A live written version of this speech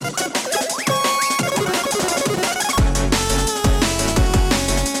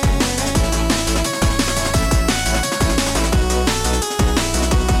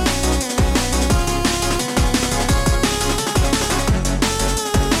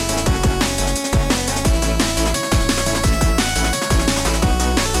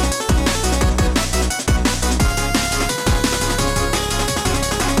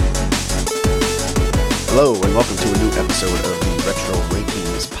Hello and welcome to a new episode of the Retro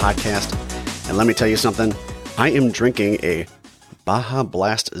Ratings podcast. And let me tell you something, I am drinking a Baja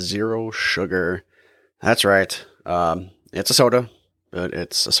Blast Zero Sugar. That's right, it's a soda, but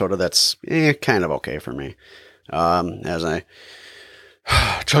it's a soda that's kind of okay for me. As I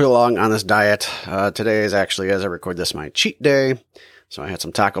chug along on this diet, today is actually, as I record this, my cheat day. So I had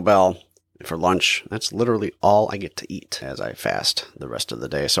some Taco Bell for lunch. That's literally all I get to eat as I fast the rest of the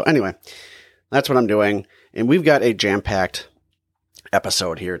day. So anyway, that's what I'm doing. And we've got a jam-packed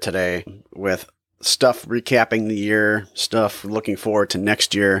episode here today with stuff recapping the year, stuff looking forward to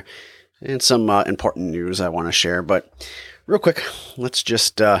next year, and some important news I want to share. But real quick, let's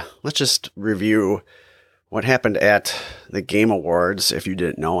just review what happened at the Game Awards. If you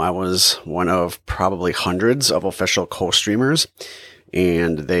didn't know, I was one of probably hundreds of official co-streamers,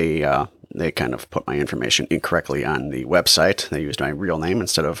 and they kind of put my information incorrectly on the website. They used my real name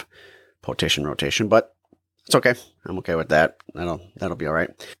instead of Potation Rotation, but it's okay. I'm okay with that. That'll be all right.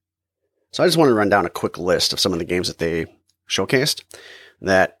 So I just want to run down a quick list of some of the games that they showcased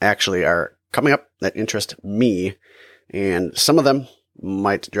that actually are coming up that interest me, and some of them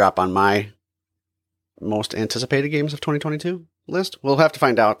might drop on my most anticipated games of 2022 list. We'll have to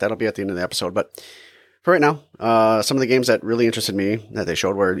find out. That'll be at the end of the episode. But for right now, some of the games that really interested me that they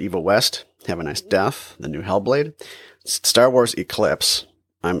showed were Evil West, Have a Nice Death, the new Hellblade, Star Wars Eclipse.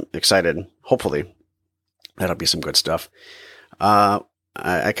 I'm excited. Hopefully, that'll be some good stuff. I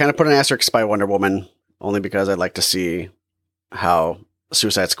kind of put an asterisk by Wonder Woman only because I'd like to see how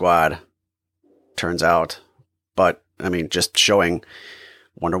Suicide Squad turns out. But, I mean, just showing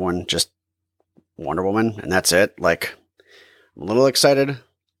Wonder Woman, and that's it. Like, I'm a little excited,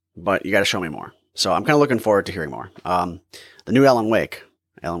 but you got to show me more. So I'm kind of looking forward to hearing more. The new Alan Wake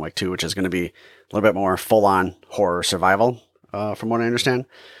 2, which is going to be a little bit more full-on horror survival, from what I understand.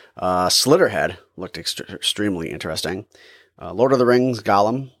 Slitterhead looked extremely interesting. Lord of the Rings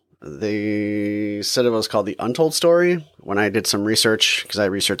Gollum, they said it was called The Untold Story. When I did some research, because I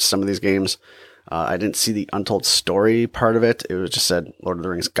researched some of these games, I didn't see the Untold Story part of it. It was just said Lord of the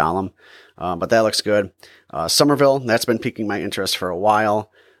Rings Gollum. But that looks good. Somerville, that's been piquing my interest for a while.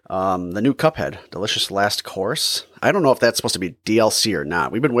 The new Cuphead, Delicious Last Course. I don't know if that's supposed to be DLC or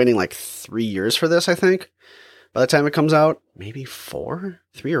not. We've been waiting like 3 years for this, I think. By the time it comes out, maybe 3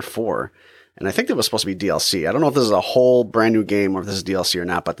 or 4. And I think it was supposed to be DLC. I don't know if this is a whole brand new game or if this is DLC or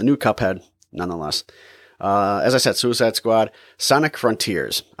not, but the new Cuphead, nonetheless. As I said, Suicide Squad, Sonic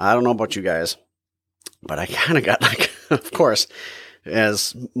Frontiers. I don't know about you guys, but I kind of got like, of course,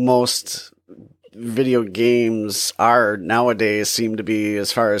 as most video games are nowadays seem to be,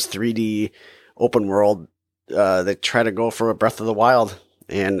 as far as 3D open world, they try to go for a Breath of the Wild,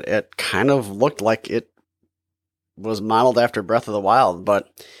 and it kind of looked like it was modeled after Breath of the Wild, but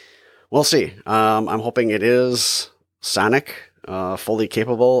we'll see. I'm hoping it is Sonic, fully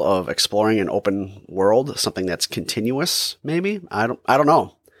capable of exploring an open world, something that's continuous, maybe. I don't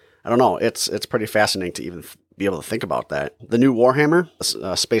know. It's pretty fascinating to even be able to think about that. The new Warhammer,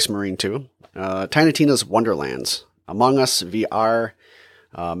 Space Marine 2, Tiny Tina's Wonderlands, Among Us VR,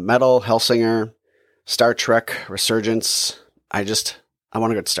 Metal, Hellsinger, Star Trek Resurgence. I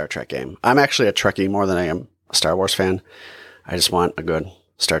want a good Star Trek game. I'm actually a Trekkie more than I am a Star Wars fan. I just want a good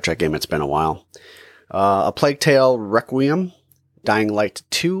Star Trek game. It's been a while. A Plague Tale Requiem, Dying Light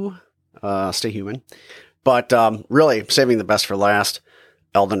 2, Stay Human. But really, saving the best for last,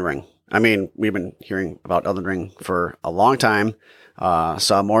 Elden Ring. I mean, we've been hearing about Elden Ring for a long time.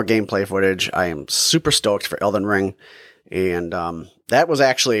 Saw more gameplay footage. I am super stoked for Elden Ring. And that was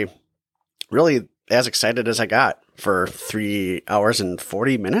actually really as excited as I got for 3 hours and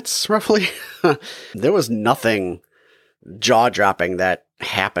 40 minutes, roughly. There was nothing jaw-dropping that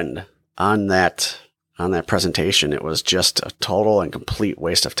happened on that presentation. It was just a total and complete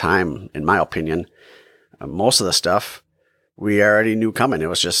waste of time, in my opinion. Most of the stuff we already knew coming. It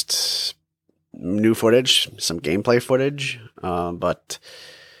was just new footage, some gameplay footage. But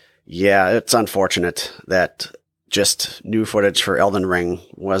yeah, it's unfortunate that just new footage for Elden Ring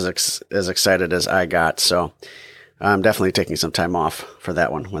was as excited as I got. So I'm definitely taking some time off for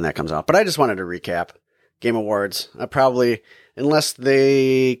that one when that comes out. But I just wanted to recap Game Awards. I probably, unless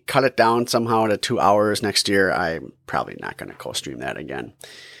they cut it down somehow to 2 hours next year, I'm probably not going to co-stream that again.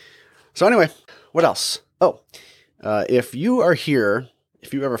 So anyway, what else? If you are here,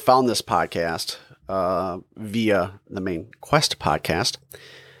 if you ever found this podcast via the main Quest podcast,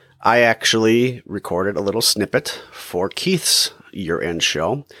 I actually recorded a little snippet for Keith's year-end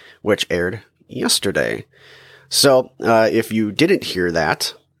show, which aired yesterday. So if you didn't hear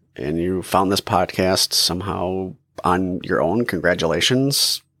that and you found this podcast somehow on your own,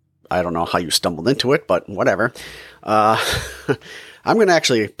 congratulations. I don't know how you stumbled into it, but whatever. I'm going to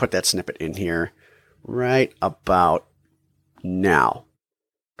actually put that snippet in here right about now.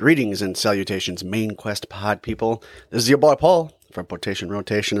 Greetings and salutations, Main Quest pod people. This is your boy Paul from Potation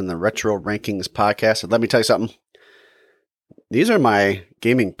Rotation and the Retro Rankings podcast. And let me tell you something. These are my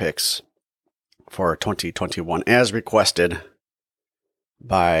gaming picks for 2021 as requested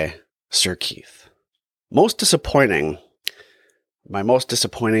by Sir Keith. My most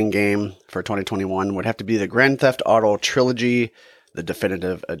disappointing game for 2021 would have to be the Grand Theft Auto Trilogy, the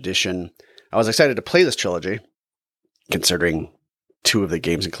Definitive Edition. I was excited to play this trilogy, considering 2 of the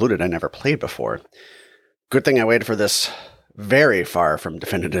games included I never played before. Good thing I waited for this very far from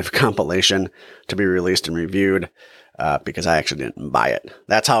definitive compilation to be released and reviewed, because I actually didn't buy it.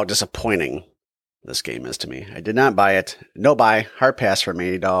 That's how disappointing this game is to me. I did not buy it. No buy. Hard pass for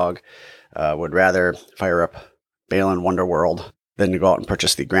me, dog. Would rather fire up Balan Wonderworld than to go out and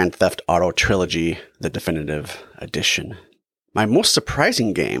purchase the Grand Theft Auto Trilogy, the Definitive Edition. My most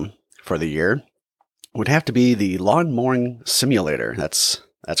surprising game for the year would have to be the Lawn Mowing Simulator. That's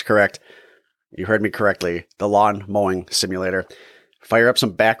correct. You heard me correctly. The Lawn Mowing Simulator. Fire up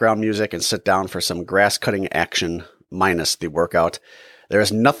some background music and sit down for some grass cutting action minus the workout. There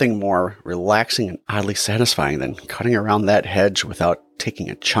is nothing more relaxing and oddly satisfying than cutting around that hedge without taking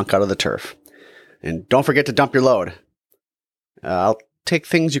a chunk out of the turf. And don't forget to dump your load. I'll take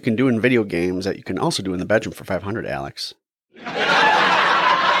things you can do in video games that you can also do in the bedroom for $500, Alex.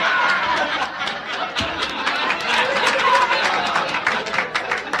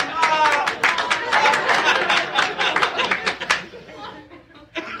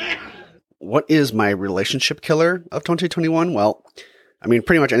 What is my relationship killer of 2021? Well, I mean,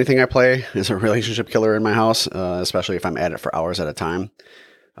 pretty much anything I play is a relationship killer in my house, especially if I'm at it for hours at a time.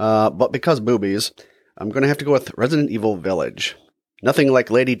 But because boobies, I'm going to have to go with Resident Evil Village. Nothing like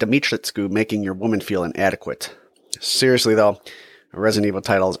Lady Dimitrescu making your woman feel inadequate. Seriously, though, Resident Evil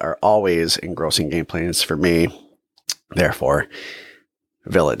titles are always engrossing gameplays for me. Therefore,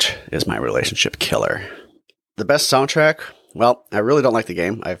 Village is my relationship killer. The best soundtrack? Well, I really don't like the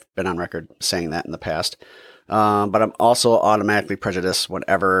game. I've been on record saying that in the past. But I'm also automatically prejudiced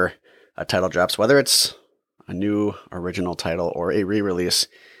whenever a title drops, whether it's a new original title or a re-release.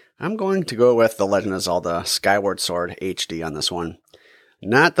 I'm going to go with The Legend of Zelda Skyward Sword HD on this one.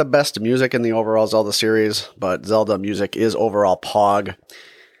 Not the best music in the overall Zelda series, but Zelda music is overall Pog,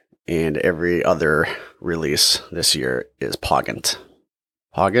 and every other release this year is Poggant.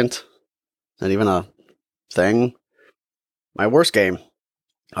 Poggant? Is that even a thing? My worst game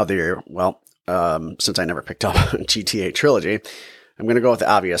of the year, well, since I never picked up GTA Trilogy, I'm going to go with the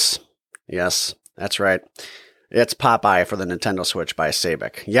obvious. Yes, that's right. It's Popeye for the Nintendo Switch by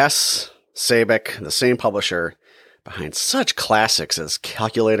Sabic. Yes, Sabic, the same publisher behind such classics as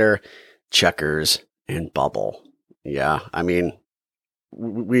Calculator, Checkers, and Bubble. Yeah, I mean,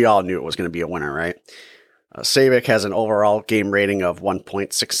 we all knew it was going to be a winner, right? Sabic has an overall game rating of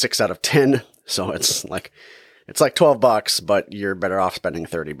 1.66 out of 10, so it's like $12, but you're better off spending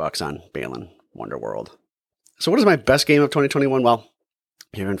 $30 on Balan Wonderworld. So what is my best game of 2021? Well,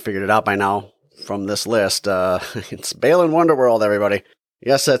 you haven't figured it out by now from this list. It's Balan Wonderworld, everybody.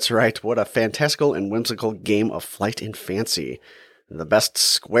 Yes, that's right. What a fantastical and whimsical game of flight and fancy. The best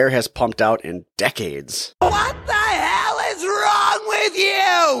Square has pumped out in decades. What the hell is wrong with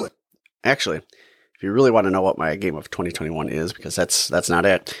you? Actually, if you really want to know what my game of 2021 is, because that's not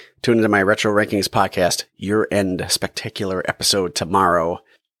it, tune into my Retro Rankings podcast, year-end spectacular episode tomorrow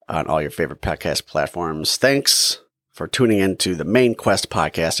on all your favorite podcast platforms. Thanks for tuning in to the Main Quest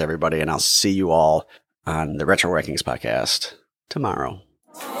podcast, everybody, and I'll see you all on the Retro Rankings podcast tomorrow.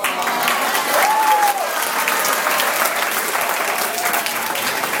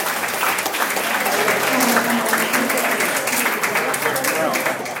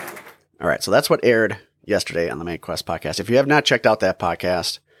 All right, so that's what aired yesterday on the Main Quest podcast. If you have not checked out that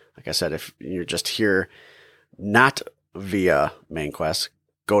podcast, like I said, if you're just here not via Main Quest,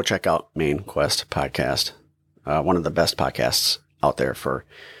 go check out Main Quest podcast. One of the best podcasts out there for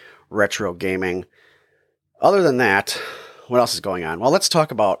retro gaming. Other than that, what else is going on? Well, let's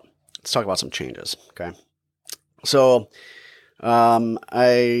talk about some changes. Okay, so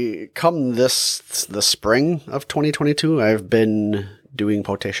the spring of 2022, I've been doing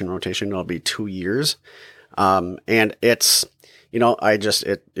Potation Rotation. It'll be 2 years, and it's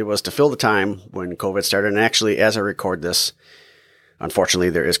it was to fill the time when COVID started. And actually, as I record this, unfortunately,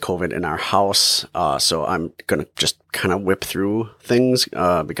 there is COVID in our house, so I'm going to just kind of whip through things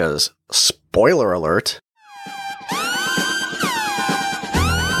because, spoiler alert,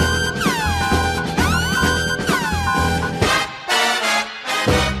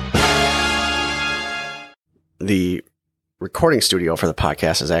 the recording studio for the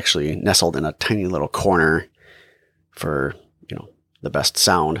podcast is actually nestled in a tiny little corner for, the best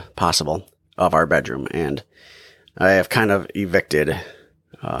sound possible of our bedroom. And I have kind of evicted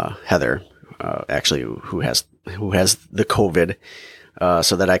Heather, actually, who has the COVID,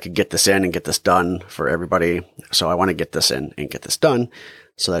 so that I could get this in and get this done for everybody. So I want to get this in and get this done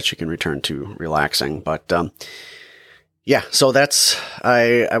so that she can return to relaxing. But yeah, so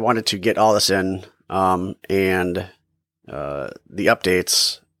I wanted to get all this in, and the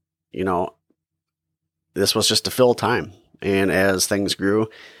updates, this was just to fill time. And as things grew,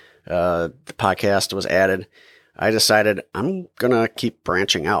 the podcast was added. I decided I'm going to keep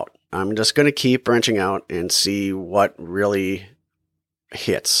branching out. I'm just going to keep branching out and see what really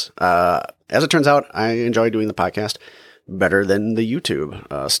hits. As it turns out, I enjoy doing the podcast better than the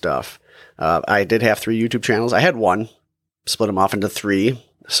YouTube stuff. I did have 3 YouTube channels. I had one, split them off into 3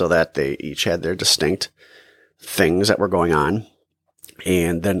 so that they each had their distinct things that were going on.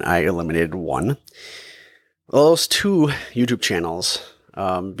 And then I eliminated one. Those 2 YouTube channels,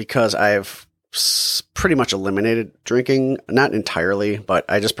 because I've pretty much eliminated drinking, not entirely, but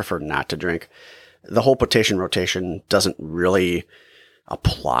I just prefer not to drink. The whole Potation Rotation doesn't really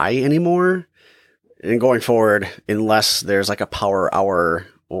apply anymore. And going forward, unless there's like a power hour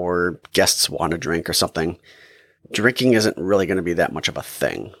or guests want to drink or something, drinking isn't really going to be that much of a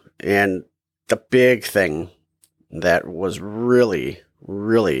thing. And the big thing that was really,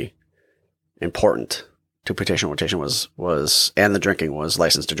 really important to Potation Rotation was and the drinking was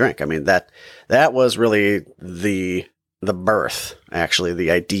License to Drink. I mean, that was really the birth, actually, the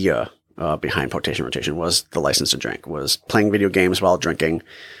idea behind Potation Rotation was the License to Drink, was playing video games while drinking,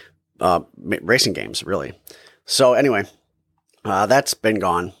 racing games, really. So anyway, that's been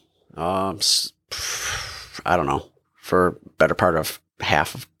gone. I don't know, for better part of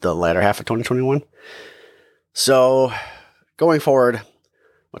the latter half of 2021. So going forward,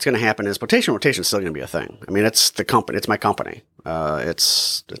 what's going to happen is Potation Rotation is still going to be a thing. I mean, it's my company.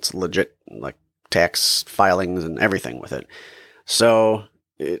 It's legit, like tax filings and everything with it. So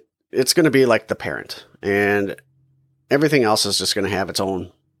it's going to be like the parent, and everything else is just going to have its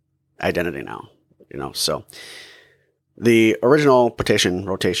own identity now, so the original Potation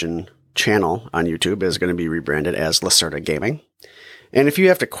Rotation channel on YouTube is going to be rebranded as Lacerda Gaming. And if you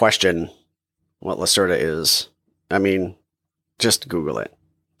have to question what Lacerda is, I mean, just Google it.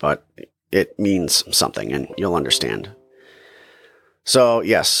 But it means something, and you'll understand. So,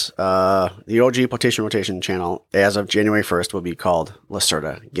 yes, the OG Potation Rotation channel, as of January 1st, will be called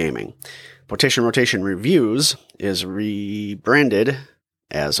Lacerda Gaming. Potation Rotation Reviews is rebranded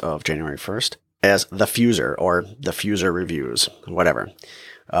as of January 1st as The Fuser, or The Fuser Reviews, whatever.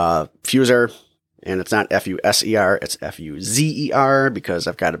 Fuser, and it's not F-U-S-E-R, it's F-U-Z-E-R, because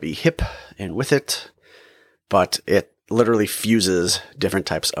I've got to be hip and with it. But it literally fuses different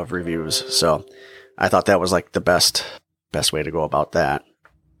types of reviews. So I thought that was like the best way to go about that.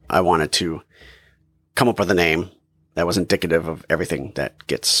 I wanted to come up with a name that was indicative of everything that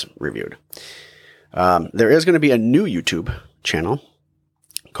gets reviewed. There is going to be a new YouTube channel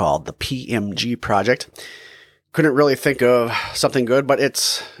called the PMG Project. Couldn't really think of something good, but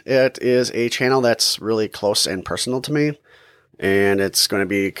it is a channel that's really close and personal to me. And it's going to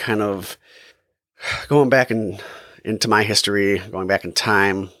be kind of going back into my history, going back in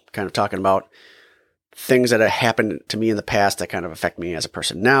time, kind of talking about things that have happened to me in the past that kind of affect me as a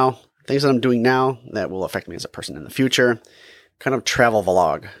person now, things that I'm doing now that will affect me as a person in the future, kind of travel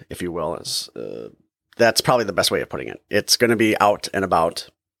vlog, if you will. That's probably the best way of putting it. It's going to be out and about,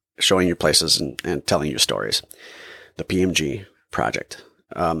 showing you places and telling you stories. The PMG Project.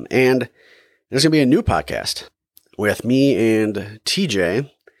 And there's going to be a new podcast with me and TJ,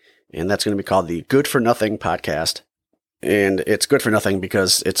 and that's going to be called the Good for Nothing Podcast. And it's good for nothing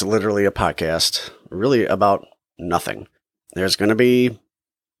because it's literally a podcast really about nothing. There's going to be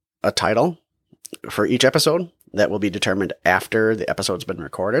a title for each episode that will be determined after the episode's been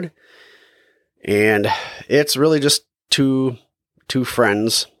recorded. And it's really just two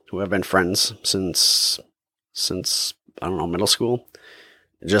friends who have been friends since I don't know, middle school,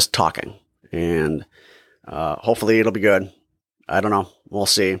 just talking. And hopefully it'll be good. I don't know. We'll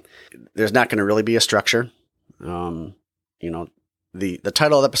see. There's not going to really be a structure. The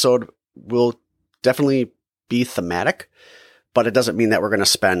title of the episode will definitely be thematic, but it doesn't mean that we're going to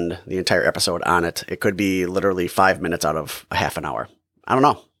spend the entire episode on it. It could be literally 5 minutes out of a half an hour. I don't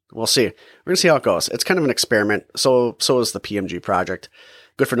know. We'll see. We're going to see how it goes. It's kind of an experiment. So is the PMG Project.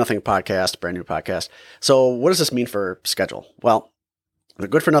 Good for Nothing podcast, brand new podcast. So what does this mean for schedule? Well, the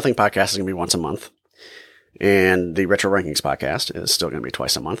Good for Nothing podcast is going to be once a month. And the Retro Rankings podcast is still going to be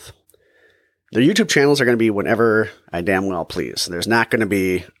twice a month. The YouTube channels are going to be whenever I damn well please. There's not going to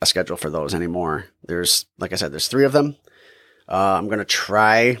be a schedule for those anymore. There's, like I said, there's 3 of them. I'm going to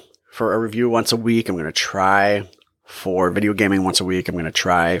try for a review once a week. I'm going to try for video gaming once a week. I'm going to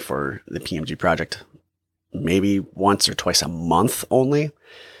try for the PMG project maybe once or twice a month only.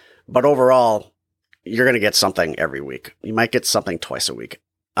 But overall, you're going to get something every week. You might get something twice a week.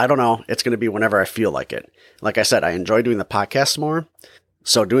 I don't know. It's going to be whenever I feel like it. Like I said, I enjoy doing the podcasts more.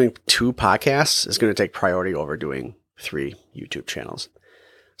 So doing 2 podcasts is going to take priority over doing 3 YouTube channels.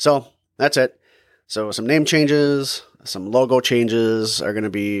 So that's it. So some name changes, some logo changes are going to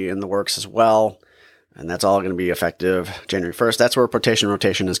be in the works as well. And that's all going to be effective January 1st. That's where Potation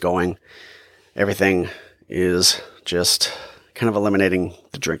Rotation is going. Everything is just kind of eliminating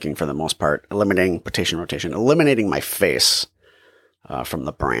the drinking for the most part, eliminating Potation Rotation, eliminating my face from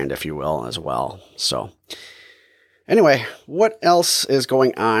the brand, if you will, as well. So anyway, what else is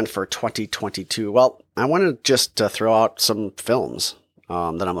going on for 2022? Well, I want to just throw out some films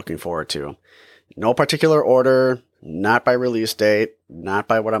that I'm looking forward to. No particular order, not by release date, not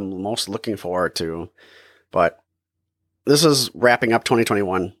by what I'm most looking forward to, but this is wrapping up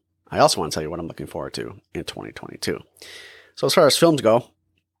 2021. I also want to tell you what I'm looking forward to in 2022. So as far as films go,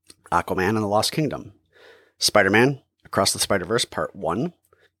 Aquaman and the Lost Kingdom, Spider-Man Across the Spider-Verse Part 1,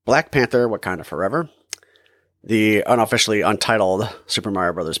 Black Panther Wakanda Forever, the unofficially untitled Super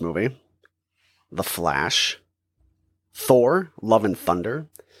Mario Bros. Movie, The Flash, Thor, Love and Thunder,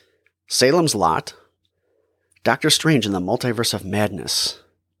 Salem's Lot, Doctor Strange in the Multiverse of Madness,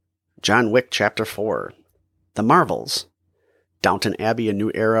 John Wick Chapter 4, The Marvels, Downton Abbey, A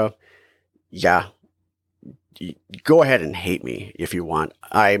New Era. Yeah, go ahead and hate me if you want.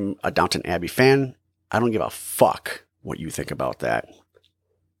 I'm a Downton Abbey fan. I don't give a fuck what you think about that.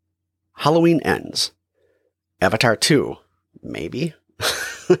 Halloween Ends, Avatar 2, maybe.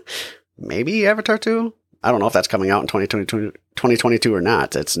 Maybe Avatar 2? I don't know if that's coming out in 2022 or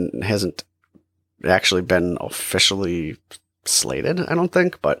not. It hasn't actually been officially slated, I don't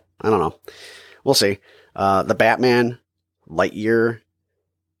think, but I don't know. We'll see. The Batman, Lightyear,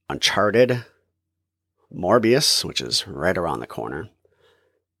 Uncharted, Morbius, which is right around the corner.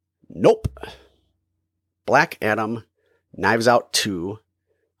 Nope. Black Adam, Knives Out 2,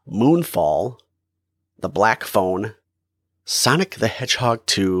 Moonfall, The Black Phone, Sonic the Hedgehog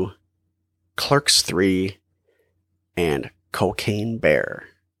 2, Clerks 3, and Cocaine Bear.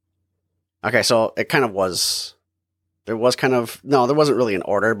 Okay, so it kind of was... there wasn't really an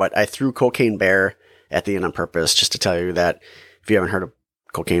order, but I threw Cocaine Bear at the end on purpose just to tell you that if you haven't heard of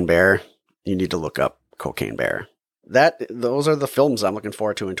Cocaine Bear, you need to look up Cocaine Bear. Those are the films I'm looking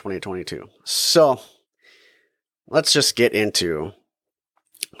forward to in 2022. So let's just get into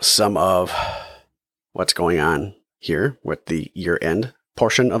some of what's going on here with the year-end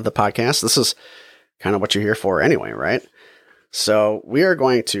portion of the podcast. This is kind of what you're here for anyway, right? So we are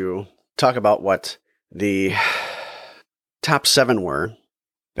going to talk about what the top 7 were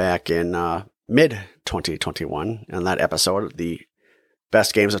back in mid-2021 in that episode, the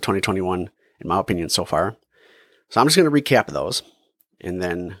best games of 2021, in my opinion, so far. So I'm just going to recap those. And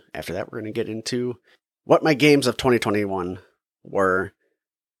then after that, we're going to get into what my games of 2021 were.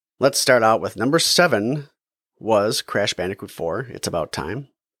 Let's start out with number 7 was Crash Bandicoot 4, It's About Time.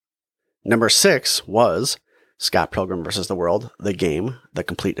 Number 6 was Scott Pilgrim vs. the World, the game, the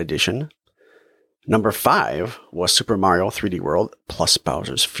complete edition. Number 5 was Super Mario 3D World plus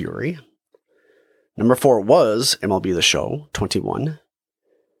Bowser's Fury. Number 4 was MLB The Show 21.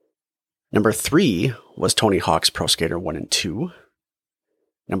 Number 3 was Tony Hawk's Pro Skater 1 and 2.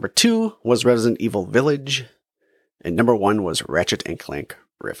 Number 2 was Resident Evil Village. And number 1 was Ratchet & Clank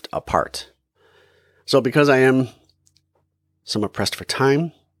Rift Apart. So because I am somewhat pressed for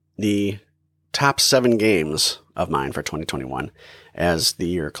time, the top 7 games of mine for 2021 as the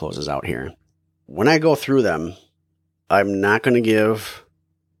year closes out here. When I go through them, I'm not going to give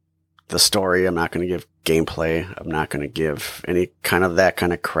the story. I'm not going to give gameplay. I'm not going to give any kind of that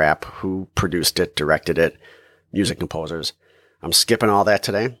kind of crap. Who produced it, directed it, music composers. I'm skipping all that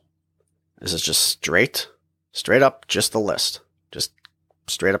today. This is just straight up, just the list. Just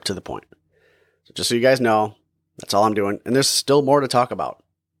straight up to the point. So just so you guys know, that's all I'm doing. And there's still more to talk about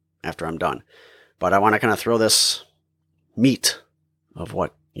after I'm done. But I want to kind of throw this meat of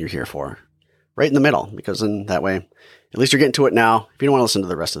what you're here for right in the middle, because then that way, at least you're getting to it now. If you don't want to listen to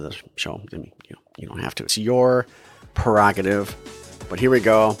the rest of the show, I mean, you don't have to. It's your prerogative. But here we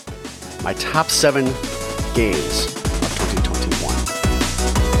go. My top 7 games of 2021.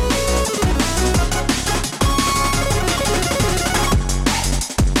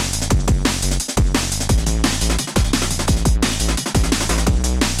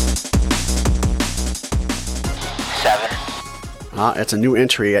 It's a new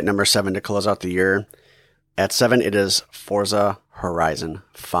entry at number 7 to close out the year. At 7, it is Forza Horizon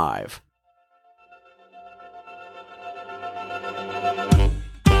 5.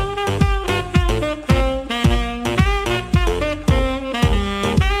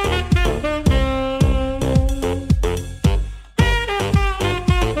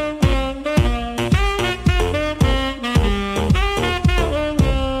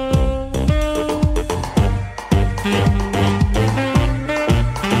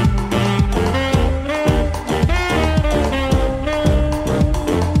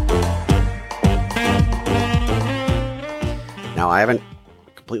 Now, I haven't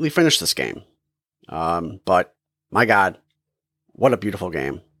completely finished this game, but my God, what a beautiful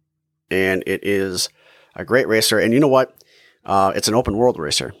game. And it is a great racer. And you know what? It's an open world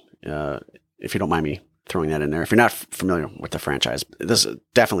racer, if you don't mind me throwing that in there. If you're not familiar with the franchise, this is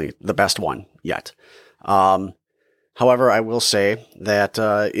definitely the best one yet. However, I will say that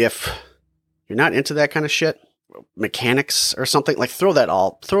if you're not into that kind of shit, mechanics or something, like throw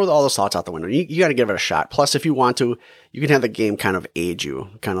all those thoughts out the window. You got to give it a shot. Plus, if you want to, you can have the game kind of aid you,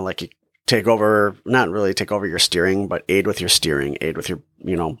 kind of like you not really take over your steering, but aid with your steering, aid with your,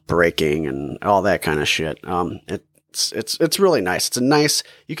 braking and all that kind of shit. It's really nice.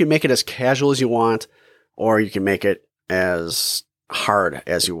 You can make it as casual as you want, or you can make it as hard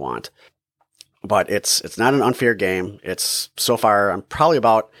as you want. But it's not an unfair game. It's so far,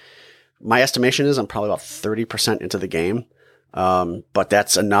 my estimation is I'm probably about 30% into the game. But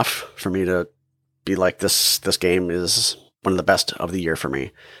that's enough for me to be like, this game is one of the best of the year for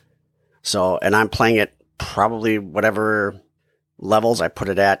me. So, and I'm playing it probably whatever levels I put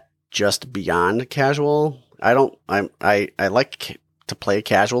it at, just beyond casual. I like to play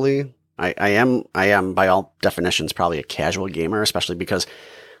casually. I am by all definitions probably a casual gamer, especially because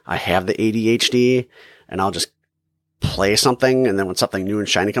I have the ADHD and I'll just play something, and then when something new and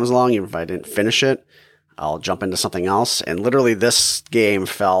shiny comes along, even if I didn't finish it, I'll jump into something else. And literally this game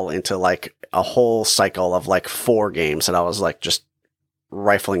fell into like a whole cycle of like 4 games that I was like just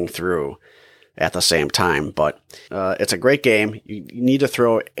rifling through at the same time. But it's a great game. You need to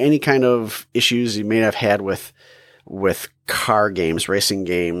throw any kind of issues you may have had with car games, racing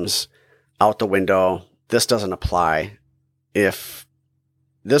games, out the window. This doesn't apply. This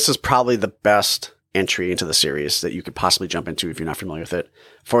is probably the best entry into the series that you could possibly jump into if you're not familiar with it.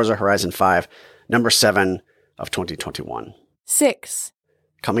 Forza Horizon 5, number 7 of 2021. 6.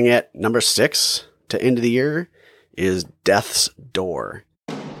 Coming at number 6 to end of the year is Death's Door.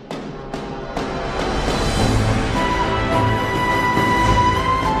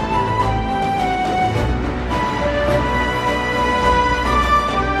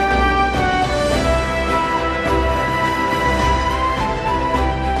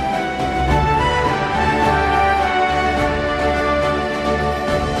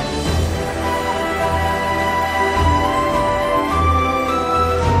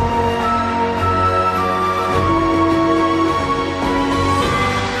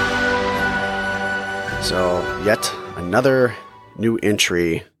 So, yet another new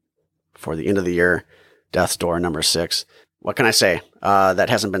entry for the end of the year, Death's Door, number 6. What can I say that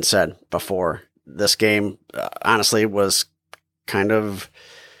hasn't been said before? This game, honestly, was kind of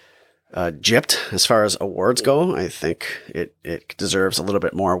gypped as far as awards go. I think it deserves a little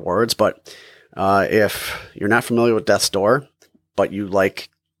bit more awards. But if you're not familiar with Death's Door, but you like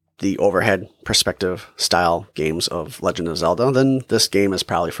the overhead perspective style games of Legend of Zelda, then this game is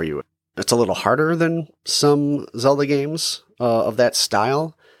probably for you. It's a little harder than some Zelda games of that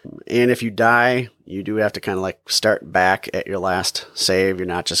style. And if you die, you do have to kind of like start back at your last save. You're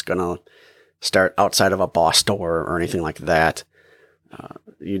not just going to start outside of a boss door or anything like that.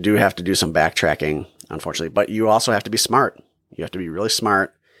 You do have to do some backtracking, unfortunately. But you also have to be smart. You have to be really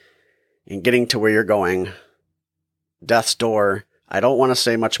smart in getting to where you're going. Death's Door, I don't want to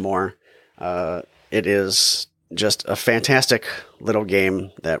say much more. It is just a fantastic little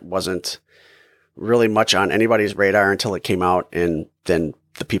game that wasn't really much on anybody's radar until it came out, and then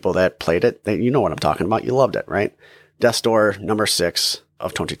the people that played it, you know what I'm talking about. You loved it, right? Death's Door, number 6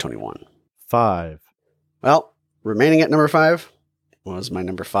 of 2021. 5. Well, remaining at number 5 was my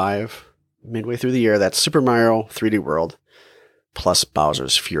number 5 midway through the year. That's Super Mario 3D World plus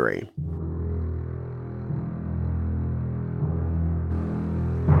Bowser's Fury.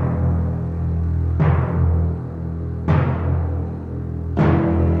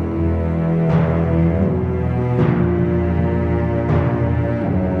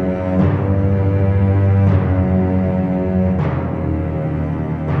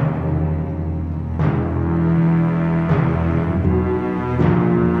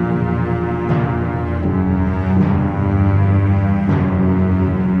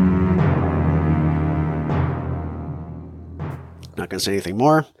 Not going to say anything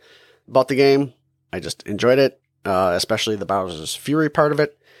more about the game. I just enjoyed it, especially the Bowser's Fury part of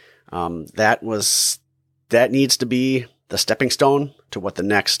it. That needs to be the stepping stone to what the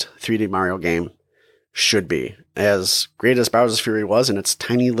next 3D Mario game should be. As great as Bowser's Fury was in its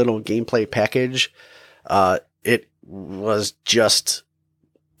tiny little gameplay package, it was just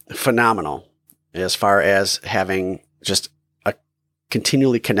phenomenal as far as having just a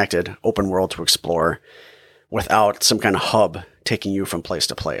continually connected open world to explore without some kind of hub taking you from place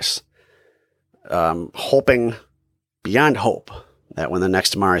to place. Hoping beyond hope that when the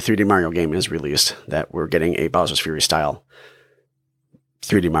next 3D Mario game is released, that we're getting a Bowser's Fury style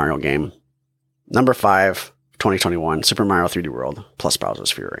 3D Mario game. Number 5, 2021, Super Mario 3D World plus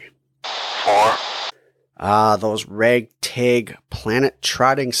Bowser's Fury. 4. Those ragtag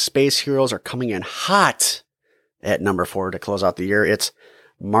planet-trotting space heroes are coming in hot at number 4 to close out the year. It's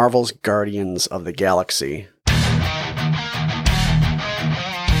Marvel's Guardians of the Galaxy.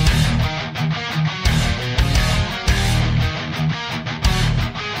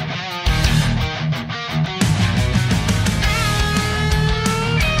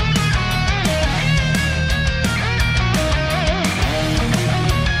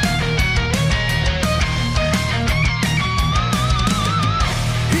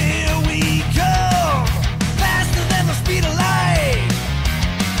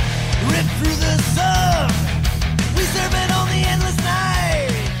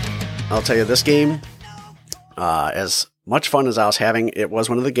 I'll tell you, this game, as much fun as I was having, it was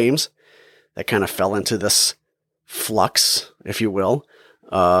one of the games that kind of fell into this flux, if you will,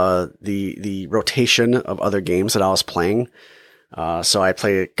 the rotation of other games that I was playing. So I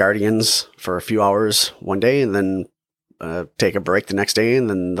played Guardians for a few hours one day and then take a break the next day. And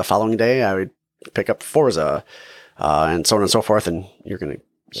then the following day, I would pick up Forza and so on and so forth. And you're going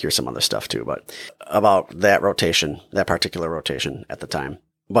to hear some other stuff too, but about that rotation, that particular rotation at the time.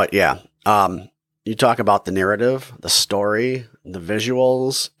 But yeah, you talk about the narrative, the story, the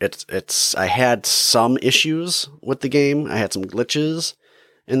visuals. I had some issues with the game. I had some glitches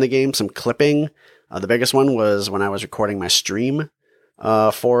in the game, some clipping. The biggest one was when I was recording my stream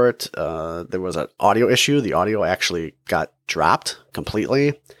for it. There was an audio issue. The audio actually got dropped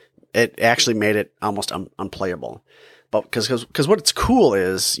completely. It actually made it almost unplayable. But because what's cool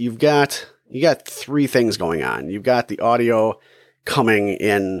is you got 3 things going on. You've got the audio coming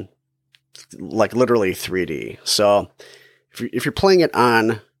in like literally 3D. So if you're playing it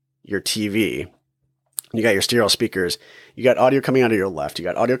on your TV, you got your stereo speakers, you got audio coming out of your left, you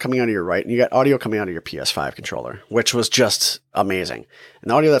got audio coming out of your right, and you got audio coming out of your PS5 controller, which was just amazing. And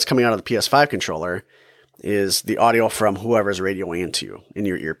the audio that's coming out of the PS5 controller is the audio from whoever's radioing into you in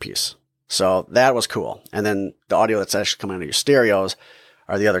your earpiece. So that was cool. And then the audio that's actually coming out of your stereos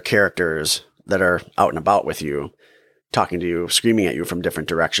are the other characters that are out and about with you, talking to you, screaming at you from different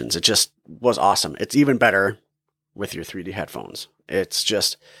directions. It just was awesome. It's even better with your 3D headphones. It's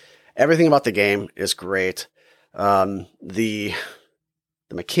just, everything about the game is great. The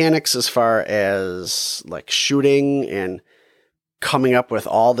mechanics as far as like shooting and coming up with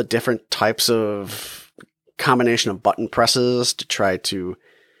all the different types of combination of button presses to try to,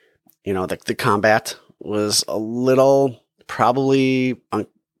 the combat was a little probably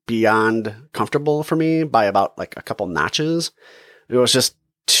beyond comfortable for me by about like a couple notches. It was just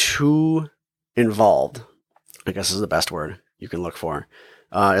too involved, I guess is the best word you can look for.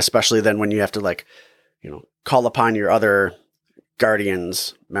 Especially then when you have to call upon your other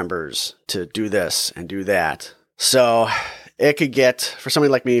Guardians members to do this and do that. So it could get, for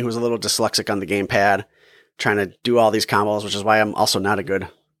somebody like me who's a little dyslexic on the gamepad, trying to do all these combos, which is why I'm also not a good,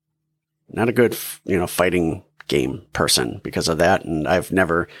 fighting game person because of that. And I've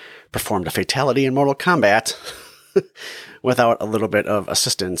never performed a fatality in Mortal Kombat without a little bit of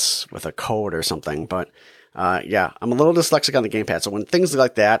assistance with a code or something. But yeah, I'm a little dyslexic on the gamepad. So when things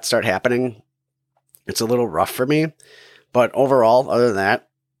like that start happening, it's a little rough for me. But overall, other than that,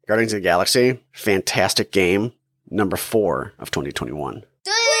 Guardians of the Galaxy, fantastic game. Number 4 of 2021.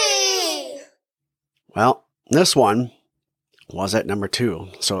 3! Well, this one was at number 2.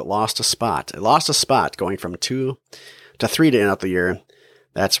 So it lost a spot. It lost a spot going from 2 to 3 to end out the year.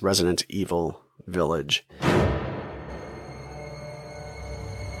 That's Resident Evil Village.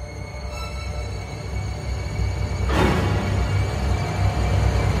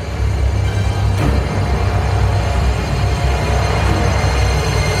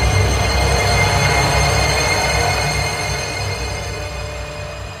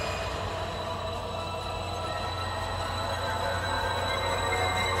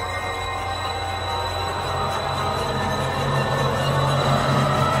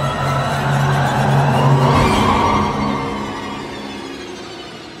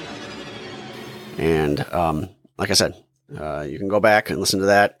 Like I said, you can go back and listen to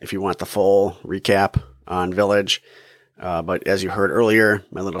that if you want the full recap on Village. But as you heard earlier,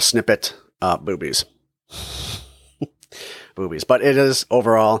 my little snippet, boobies. Boobies. But it is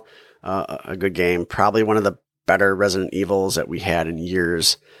overall a good game. Probably one of the better Resident Evils that we had in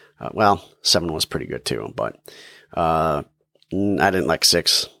years. 7 was pretty good too, but I didn't like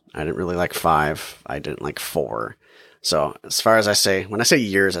 6. I didn't really like 5. I didn't like 4. So as far as when I say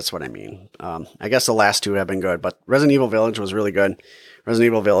years, that's what I mean. I guess the last 2 have been good, but Resident Evil Village was really good. Resident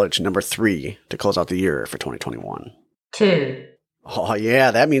Evil Village number 3 to close out the year for 2021. 2. Oh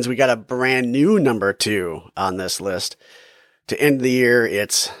yeah, that means we got a brand new number 2 on this list. To end the year,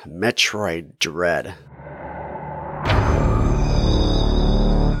 it's Metroid Dread.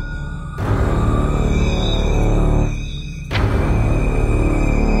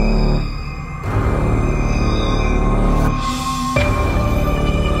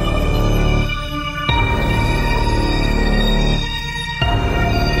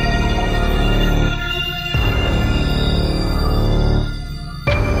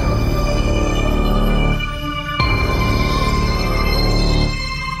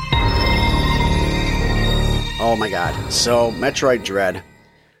 Oh my god. So, Metroid Dread,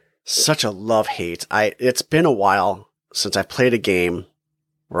 such a love-hate. It's been a while since I've played a game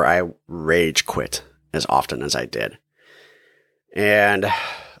where I rage quit as often as I did. And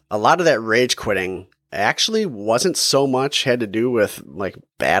a lot of that rage quitting actually wasn't so much had to do with like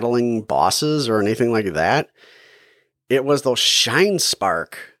battling bosses or anything like that. It was those Shine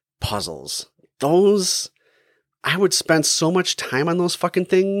Spark puzzles. Those, I would spend so much time on those fucking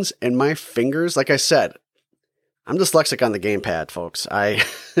things, and my fingers, like I said, I'm dyslexic on the gamepad, folks.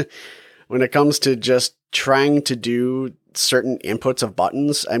 When it comes to just trying to do certain inputs of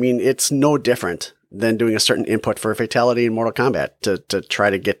buttons, I mean, it's no different than doing a certain input for a fatality in Mortal Kombat to try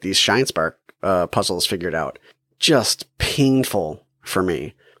to get these Shine Spark puzzles figured out. Just painful for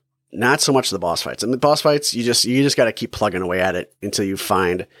me. Not so much the boss fights. And the boss fights, you just got to keep plugging away at it until you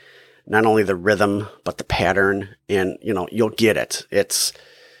find not only the rhythm, but the pattern, and, you'll get it.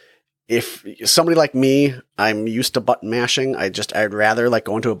 If somebody like me, I'm used to button mashing. I'd rather like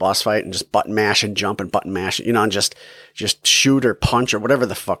go into a boss fight and just button mash and jump and button mash, and just shoot or punch or whatever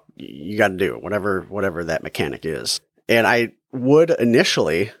the fuck you got to do, whatever that mechanic is. And I would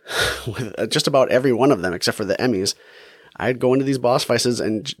initially, with just about every one of them, except for the Emmys, I'd go into these boss fights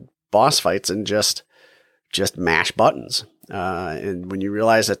and just mash buttons. And when you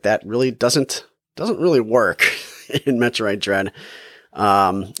realize that really doesn't really work in Metroid Dread.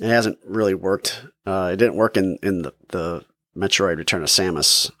 It hasn't really worked. It didn't work in the Metroid Return of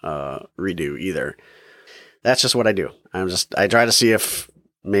Samus redo either. That's just what I do. I try to see if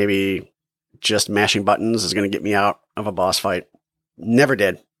maybe just mashing buttons is going to get me out of a boss fight. Never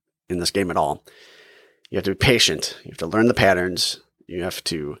did in this game at all. You have to be patient. You have to learn the patterns. You have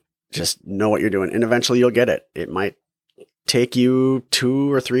to just know what you're doing, and eventually you'll get it. It might take you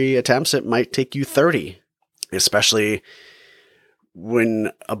 2 or 3 attempts. It might take you 30, especially when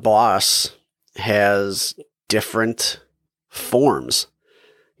a boss has different forms,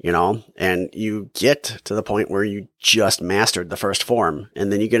 and you get to the point where you just mastered the first form, and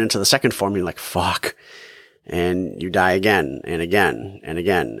then you get into the second form, and you're like, fuck, and you die again and again and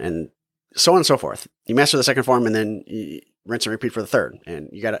again, and so on and so forth. You master the second form, and then you rinse and repeat for the third, and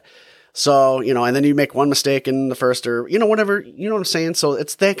you gotta, so, and then you make one mistake in the first, or, whatever, you know what I'm saying? So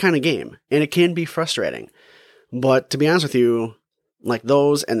it's that kind of game, and it can be frustrating. But to be honest with you, like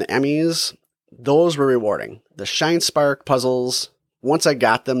those and the Emmys, those were rewarding. The Shine Spark puzzles, once I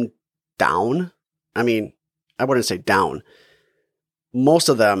got them down, I mean, I wouldn't say down. Most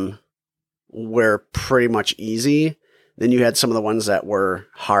of them were pretty much easy. Then you had some of the ones that were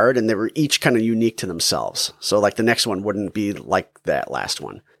hard, and they were each kind of unique to themselves. So like the next one wouldn't be like that last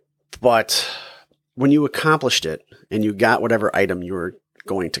one. But when you accomplished it and you got whatever item you were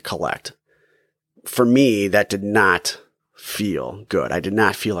going to collect, for me, that did not feel good. I did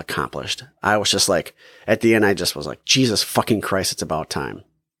not feel accomplished. I was just like, at the end, I just was like, Jesus fucking Christ, it's about time.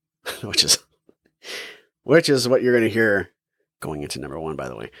 which is what you're going to hear going into number 1, by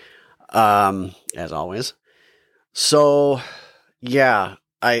the way. As always. So yeah,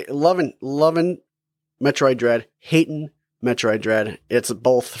 I loving Metroid Dread, hating Metroid Dread. It's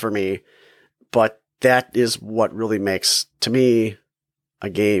both for me, but that is what really makes, to me, a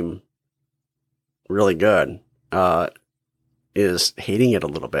game really good. Is hating it a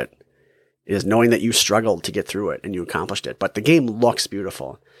little bit, is knowing that you struggled to get through it and you accomplished it. But the game looks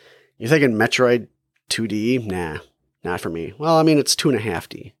beautiful. You're thinking Metroid 2D? Nah, not for me. Well, I mean, it's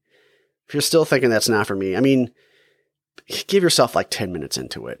 2.5D. If you're still thinking that's not for me, I mean, give yourself like 10 minutes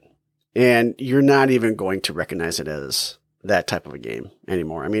into it. And you're not even going to recognize it as that type of a game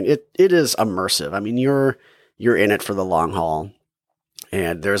anymore. I mean, it is immersive. I mean, you're in it for the long haul,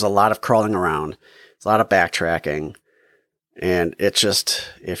 and there's a lot of crawling around. There's a lot of backtracking, and it's just,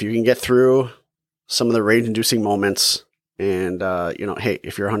 if you can get through some of the rage-inducing moments, and, hey,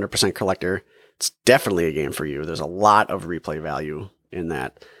 if you're a 100% collector, it's definitely a game for you. There's a lot of replay value in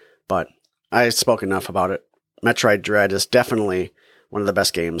that, but I spoke enough about it. Metroid Dread is definitely one of the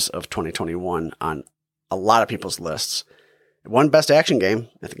best games of 2021 on a lot of people's lists. It won Best Action Game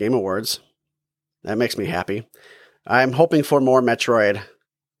at the Game Awards. That makes me happy. I'm hoping for more Metroid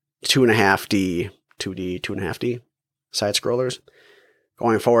 2.5D, 2D, 2.5D side-scrollers.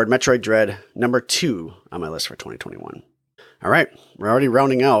 Going forward, Metroid Dread, number 2 on my list for 2021. All right, we're already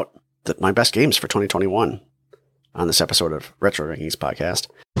rounding out my best games for 2021 on this episode of Retro Rankings Podcast.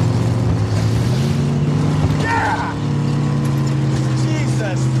 Yeah!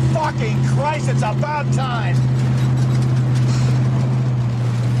 Jesus fucking Christ, it's about time!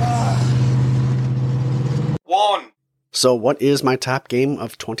 One. So what is my top game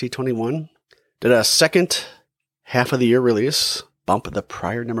of 2021? Did a second half of the year release bump the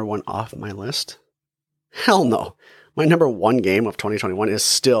prior number 1 off my list? Hell no. My number 1 game of 2021 is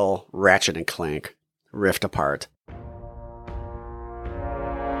still Ratchet & Clank Rift Apart.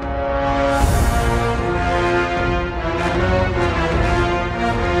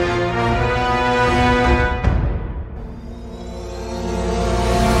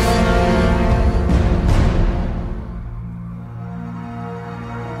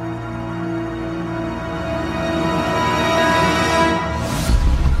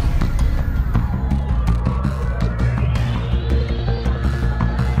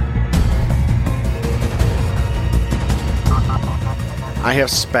 I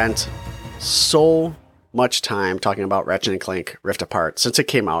have spent so much time talking about Ratchet & Clank Rift Apart since it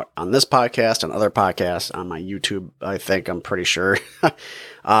came out on this podcast and other podcasts, on my YouTube, I'm pretty sure.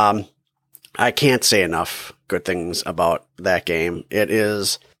 I can't say enough good things about that game. It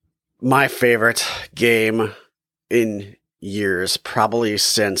is my favorite game in years, probably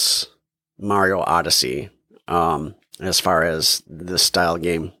since Mario Odyssey, as far as this style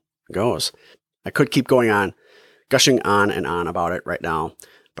game goes. I could keep going on, gushing on and on about it right now,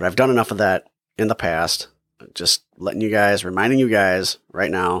 but I've done enough of that in the past. Just reminding you guys right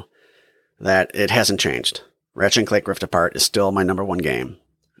now that it hasn't changed. Ratchet & Clank Rift Apart is still my number 1 game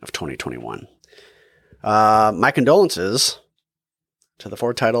of 2021. My condolences to the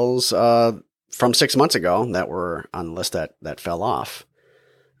 4 titles from 6 months ago that were on the list that fell off.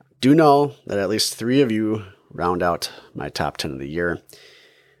 Do know that at least 3 of you round out my top 10 of the year.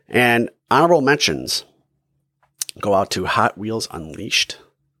 And honorable mentions go out to Hot Wheels Unleashed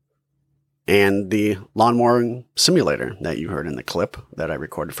and the Lawnmower Simulator that you heard in the clip that I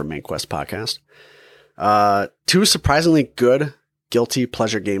recorded for Main Quest Podcast. 2 surprisingly good guilty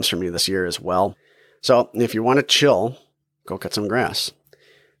pleasure games for me this year as well. So if you want to chill, go cut some grass.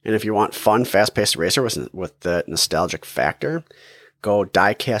 And if you want fun, fast-paced racer with the nostalgic factor, go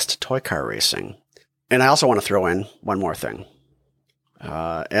die-cast toy car racing. And I also want to throw in one more thing.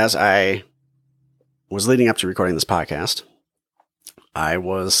 As I was leading up to recording this podcast, I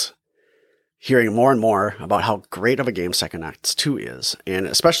was hearing more and more about how great of a game Psychonauts 2 is, and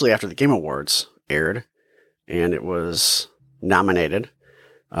especially after the Game Awards aired, and it was nominated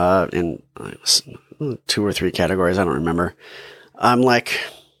in 2 or 3 categories, I don't remember. I'm like,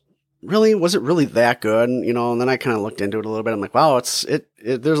 really? Was it really that good? And then I kind of looked into it a little bit. I'm like, wow,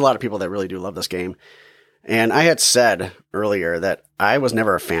 there's a lot of people that really do love this game. And I had said earlier that I was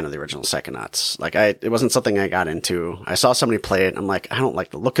never a fan of the original Psychonauts. It wasn't something I got into. I saw somebody play it, and I'm like, I don't like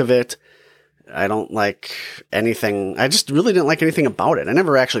the look of it. I don't like anything. I just really didn't like anything about it. I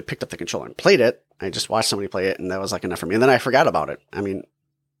never actually picked up the controller and played it. I just watched somebody play it, and that was enough for me. And then I forgot about it. I mean,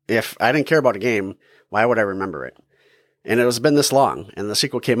 if I didn't care about a game, why would I remember it? And it was been this long, and the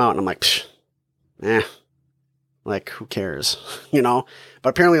sequel came out, and I'm like, who cares? But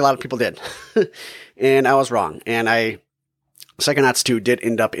apparently a lot of people did. And I was wrong. And Psychonauts 2 did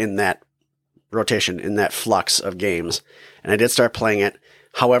end up in that rotation, in that flux of games. And I did start playing it.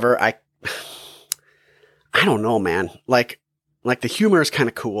 However, I don't know, man. Like the humor is kind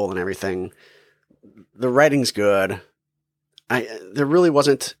of cool and everything. The writing's good. There really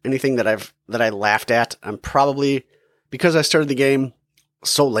wasn't anything that I laughed at. I'm probably, because I started the game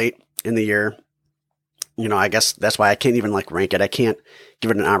so late in the year, I guess that's why I can't even rank it. I can't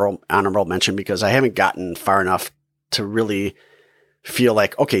give it an honorable mention because I haven't gotten far enough to really feel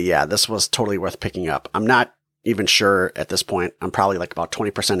like, okay, yeah, this was totally worth picking up. I'm not even sure at this point. I'm probably about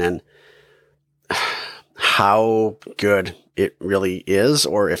 20% in how good it really is,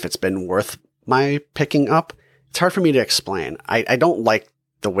 or if it's been worth my picking up. It's hard for me to explain. I don't like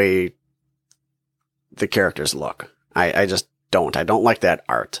the way the characters look. I just don't. I don't like that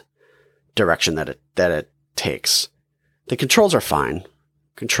art direction that it takes. The controls are fine.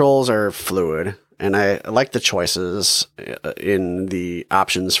 Controls are fluid, and I like the choices in the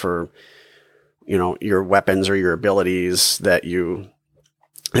options for, your weapons or your abilities that you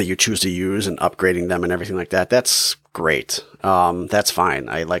choose to use and upgrading them and everything like that. That's great. That's fine.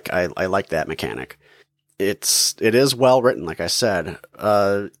 I like that mechanic. It is well written, like I said.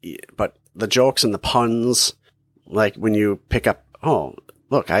 But the jokes and the puns, like when you pick up, oh,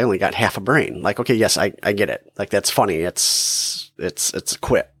 look, I only got half a brain. Like, okay, yes, I get it. Like, that's funny. It's a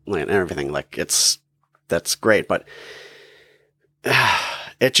quip and everything. Like, that's great. But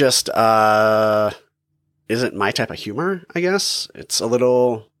it just, isn't my type of humor, I guess. It's a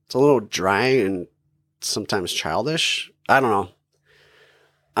little dry and sometimes childish. I don't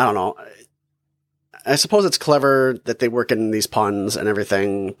know. I suppose it's clever that they work in these puns and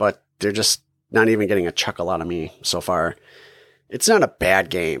everything, but they're just not even getting a chuckle out of me so far. It's not a bad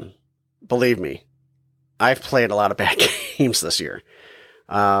game. Believe me. I've played a lot of bad games this year.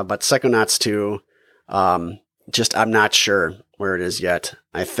 But Psychonauts 2, I'm not sure where it is yet.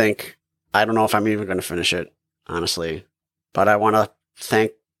 I don't know if I'm even going to finish it, honestly. But I want to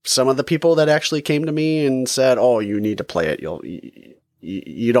thank some of the people that actually came to me and said, oh, you need to play it.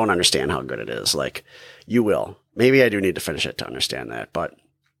 You don't understand how good it is. Like, you will. Maybe I do need to finish it to understand that, but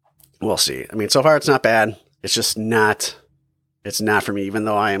we'll see. I mean, so far it's not bad. It's just not for me, even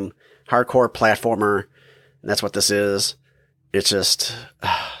though I am hardcore platformer, and that's what this is. It's just,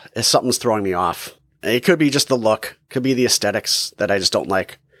 something's throwing me off. It could be just the look, could be the aesthetics that I just don't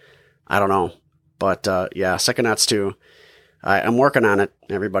like. I don't know. But, yeah, Psychonauts 2. I'm working on it,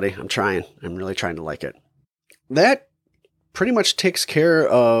 everybody. I'm trying. I'm really trying to like it. That pretty much takes care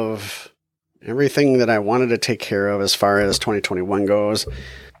of everything that I wanted to take care of as far as 2021 goes.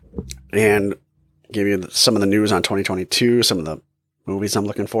 And give you some of the news on 2022, some of the movies I'm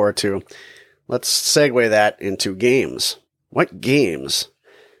looking forward to. Let's segue that into games. What games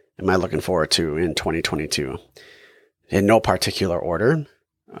am I looking forward to in 2022? In no particular order,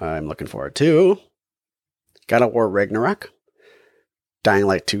 I'm looking forward to God of War Ragnarok, Dying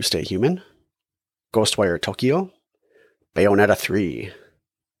Light 2 Stay Human, Ghostwire Tokyo, Bayonetta 3,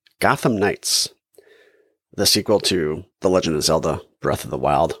 Gotham Knights, the sequel to The Legend of Zelda Breath of the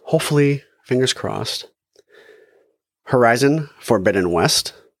Wild, hopefully, fingers crossed, Horizon Forbidden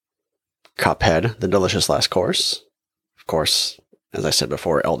West, Cuphead, The Delicious Last Course, of course, as I said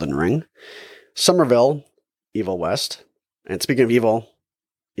before, Elden Ring, Somerville, Evil West, and speaking of Evil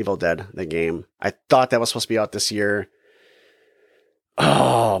Dead, the game, I thought that was supposed to be out this year.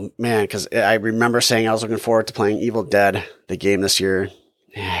 Oh, man, because I remember saying I was looking forward to playing Evil Dead, the game this year.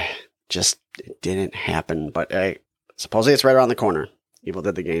 Just it didn't happen, but supposedly it's right around the corner. Evil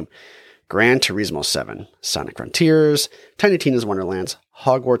Dead, the game. Gran Turismo 7, Sonic Frontiers, Tiny Tina's Wonderlands,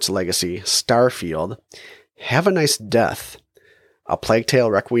 Hogwarts Legacy, Starfield, Have a Nice Death, A Plague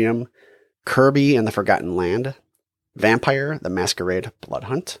Tale Requiem, Kirby and the Forgotten Land, Vampire the Masquerade Blood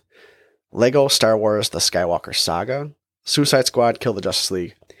Hunt, Lego Star Wars The Skywalker Saga, Suicide Squad Kill the Justice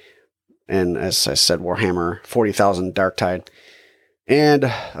League, and as I said, Warhammer 40,000 Darktide, and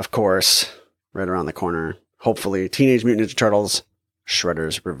of course, right around the corner, hopefully, Teenage Mutant Ninja Turtles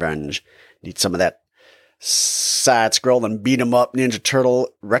Shredder's Revenge. Need some of that side-scrolling beat-em-up Ninja Turtle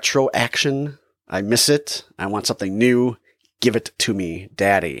retro action. I miss it. I want something new. Give it to me,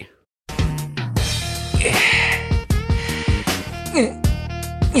 Daddy.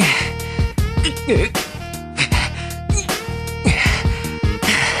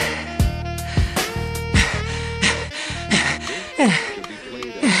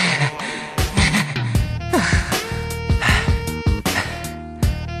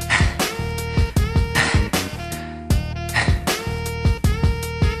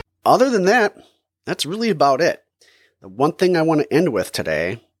 Other than that, that's really about it. The one thing I want to end with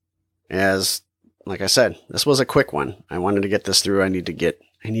today is, like I said, this was a quick one. I wanted to get this through. I need to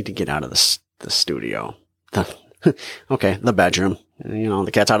get out of the studio. Okay, the bedroom. The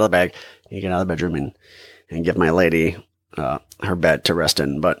cat's out of the bag. You get out of the bedroom and give my lady her bed to rest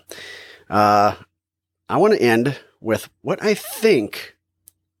in. But I want to end with what I think,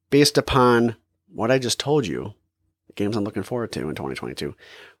 based upon what I just told you, the games I'm looking forward to in 2022,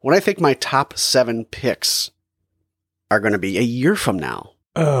 what I think my top 7 picks are going to be a year from now.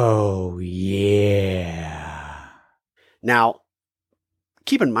 Oh, yeah. Now,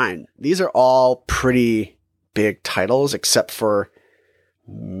 keep in mind, these are all pretty big titles, except for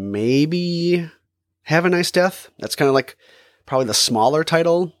maybe Have a Nice Death. That's kind of like probably the smaller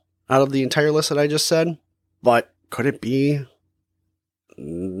title out of the entire list that I just said. But could it be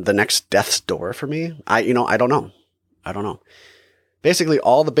the next Death's Door for me? I don't know. I don't know. Basically,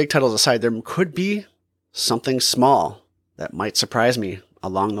 all the big titles aside, there could be something small that might surprise me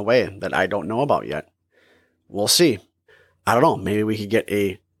along the way that I don't know about yet. We'll see. I don't know. Maybe we could get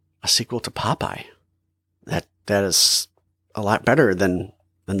a sequel to Popeye. That is a lot better than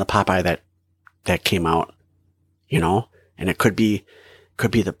the Popeye that came out, and it could be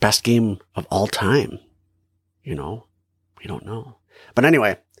the best game of all time. We don't know. But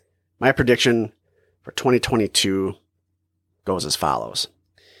anyway, my prediction for 2022 goes as follows.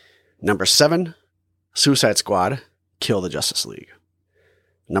 Number 7, Suicide Squad, Kill the Justice League.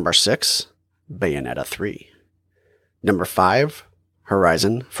 Number 6, Bayonetta 3. Number 5,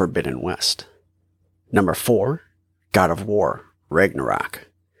 Horizon Forbidden West. Number 4, God of War, Ragnarok.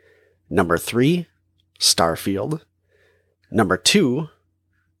 Number 3, Starfield. Number 2,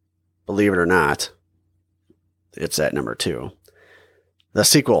 believe it or not, it's at number 2, the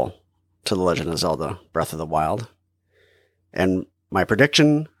sequel to The Legend of Zelda, Breath of the Wild. And my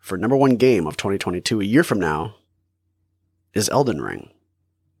prediction for number 1 game of 2022, a year from now, is Elden Ring.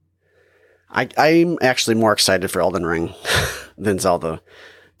 I'm actually more excited for Elden Ring than Zelda,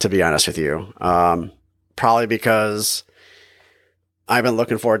 to be honest with you. Probably because I've been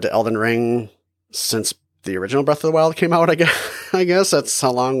looking forward to Elden Ring since the original Breath of the Wild came out, I guess that's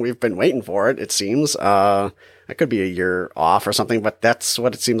how long we've been waiting for it, it seems. It could be a year off or something, but that's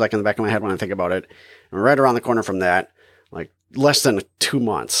what it seems like in the back of my head when I think about it. And right around the corner from that, like less than 2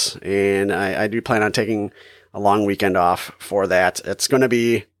 months. And I do plan on taking a long weekend off for that. It's going to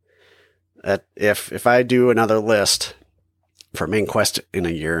be, if I do another list for main quest in a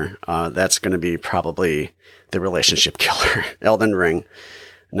year, that's going to be probably the relationship killer, Elden Ring,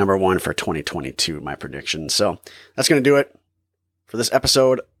 number 1 for 2022, my prediction. So that's going to do it for this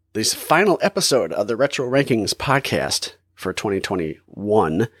episode, this final episode of the Retro Rankings podcast for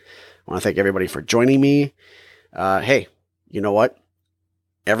 2021. I want to thank everybody for joining me. Hey, you know what?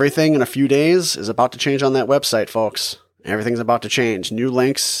 Everything in a few days is about to change on that website, folks. Everything's about to change. New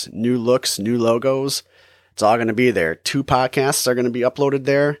links, new looks, new logos. It's all going to be there. 2 podcasts are going to be uploaded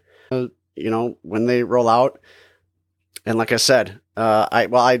there, when they roll out. And like I said,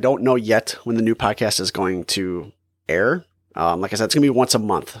 I don't know yet when the new podcast is going to air. Like I said, it's going to be once a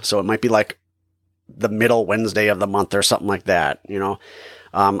month. So it might be like the middle Wednesday of the month or something like that.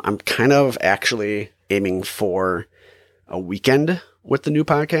 I'm kind of actually aiming for a weekend with the new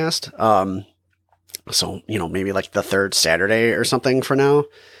podcast. So, maybe like the 3rd Saturday or something for now.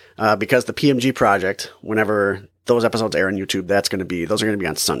 Because the PMG project, whenever those episodes air on YouTube, those are going to be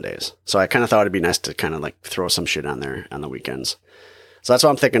on Sundays. So I kind of thought it'd be nice to kind of like throw some shit on there on the weekends. So that's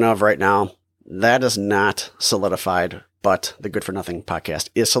what I'm thinking of right now. That is not solidified, but the Good for Nothing podcast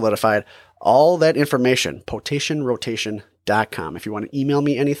is solidified. All that information, potationrotation.com. If you want to email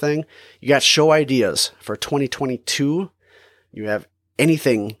me anything, you got show ideas for 2022, you have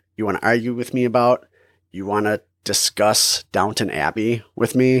anything you want to argue with me about, you want to discuss Downton Abbey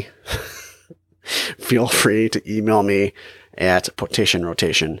with me, feel free to email me at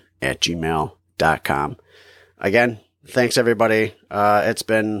potationrotation@gmail.com. Again, thanks everybody. It's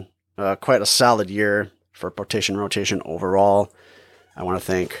been quite a solid year for Potation Rotation overall. I want to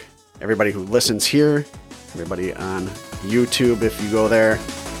thank everybody who listens here, everybody on YouTube if you go there.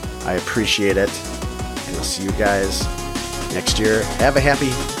 I appreciate it. And I'll see you guys next year. Have a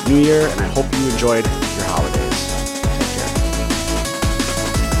happy new year, and I hope you enjoyed your holidays.